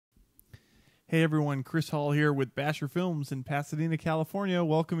Hey everyone, Chris Hall here with Basher Films in Pasadena, California,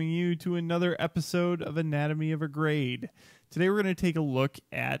 welcoming you to another episode of Anatomy of a Grade. Today we're going to take a look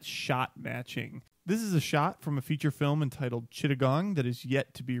at shot matching. This is a shot from a feature film entitled Chittagong that is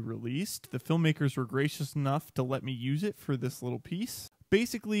yet to be released. The filmmakers were gracious enough to let me use it for this little piece.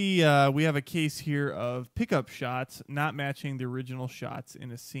 Basically, we have a case here of pickup shots not matching the original shots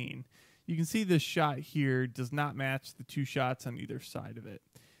in a scene. You can see this shot here does not match the two shots on either side of it.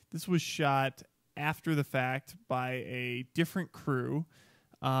 This was shot after the fact by a different crew,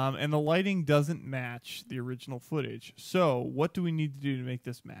 and the lighting doesn't match the original footage. So what do we need to do to make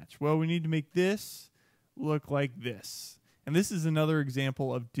this match? Well, we need to make this look like this. And this is another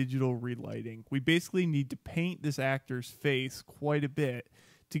example of digital relighting. We basically need to paint this actor's face quite a bit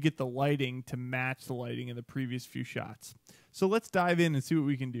to get the lighting to match the lighting in the previous few shots. So let's dive in and see what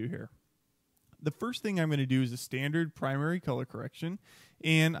we can do here. The first thing I'm going to do is a standard primary color correction,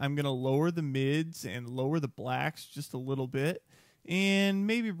 and I'm going to lower the mids and lower the blacks just a little bit, and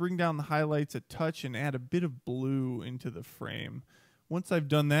maybe bring down the highlights a touch and add a bit of blue into the frame. Once I've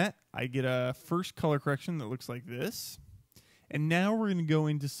done that, I get a first color correction that looks like this, and now we're going to go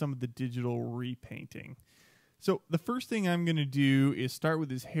into some of the digital repainting. So the first thing I'm going to do is start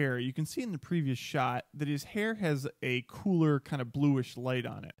with his hair. You can see in the previous shot that his hair has a cooler kind of bluish light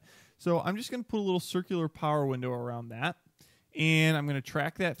on it. So I'm just going to put a little circular power window around that, and I'm going to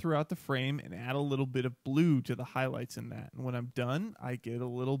track that throughout the frame and add a little bit of blue to the highlights in that. And when I'm done, I get a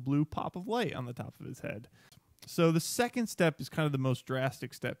little blue pop of light on the top of his head. So the second step is kind of the most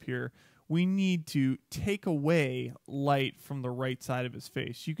drastic step here. We need to take away light from the right side of his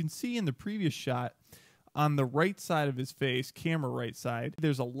face. You can see in the previous shot, on the right side of his face, camera right side,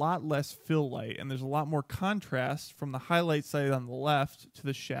 there's a lot less fill light, and there's a lot more contrast from the highlight side on the left to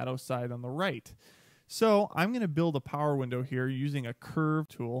the shadow side on the right. So I'm going to build a power window here using a curve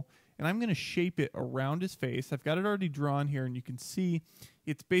tool, and I'm going to shape it around his face. I've got it already drawn here, and you can see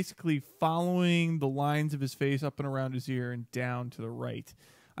it's basically following the lines of his face up and around his ear and down to the right.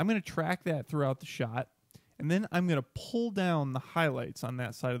 I'm going to track that throughout the shot. And then I'm going to pull down the highlights on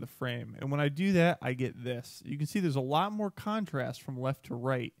that side of the frame. And when I do that, I get this. You can see there's a lot more contrast from left to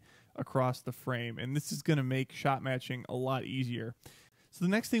right across the frame. And this is going to make shot matching a lot easier. So the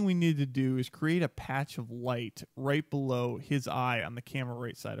next thing we need to do is create a patch of light right below his eye on the camera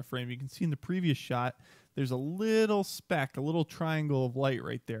right side of frame. You can see in the previous shot, there's a little speck, a little triangle of light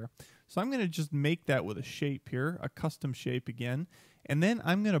right there. So I'm going to just make that with a shape here, a custom shape again. And then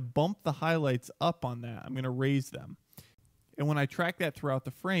I'm going to bump the highlights up on that. I'm going to raise them. And when I track that throughout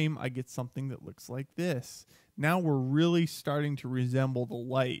the frame, I get something that looks like this. Now we're really starting to resemble the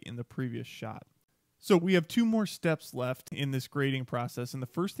light in the previous shot. So we have two more steps left in this grading process. And the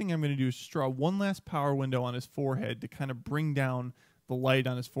first thing I'm going to do is just draw one last power window on his forehead to kind of bring down the light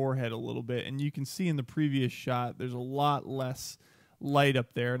on his forehead a little bit. And you can see in the previous shot, there's a lot less light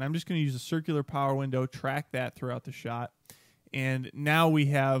up there. And I'm just going to use a circular power window, track that throughout the shot. And now we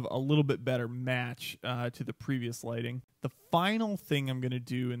have a little bit better match to the previous lighting. The final thing I'm going to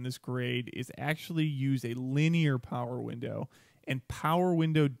do in this grade is actually use a linear power window and power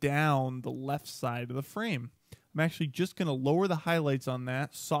window down the left side of the frame. I'm actually just going to lower the highlights on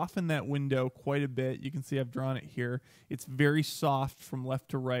that, soften that window quite a bit. You can see I've drawn it here. It's very soft from left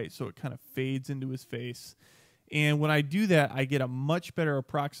to right, so it kind of fades into his face. And when I do that, I get a much better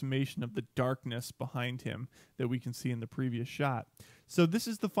approximation of the darkness behind him that we can see in the previous shot. So this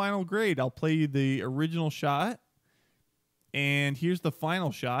is the final grade. I'll play you the original shot, and here's the final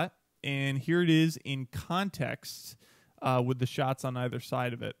shot, and here it is in context with the shots on either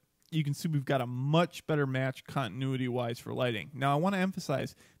side of it. You can see we've got a much better match continuity-wise for lighting. Now, I want to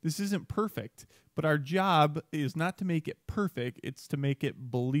emphasize, this isn't perfect, but our job is not to make it perfect, it's to make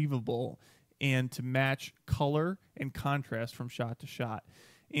it believable and to match color and contrast from shot to shot.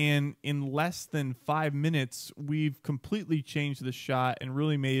 And in less than 5 minutes, we've completely changed the shot and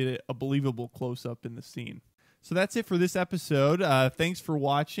really made it a believable close-up in the scene. So that's it for this episode. Thanks for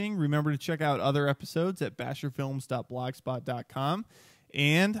watching. Remember to check out other episodes at basherfilms.blogspot.com.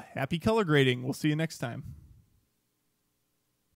 And happy color grading. We'll see you next time.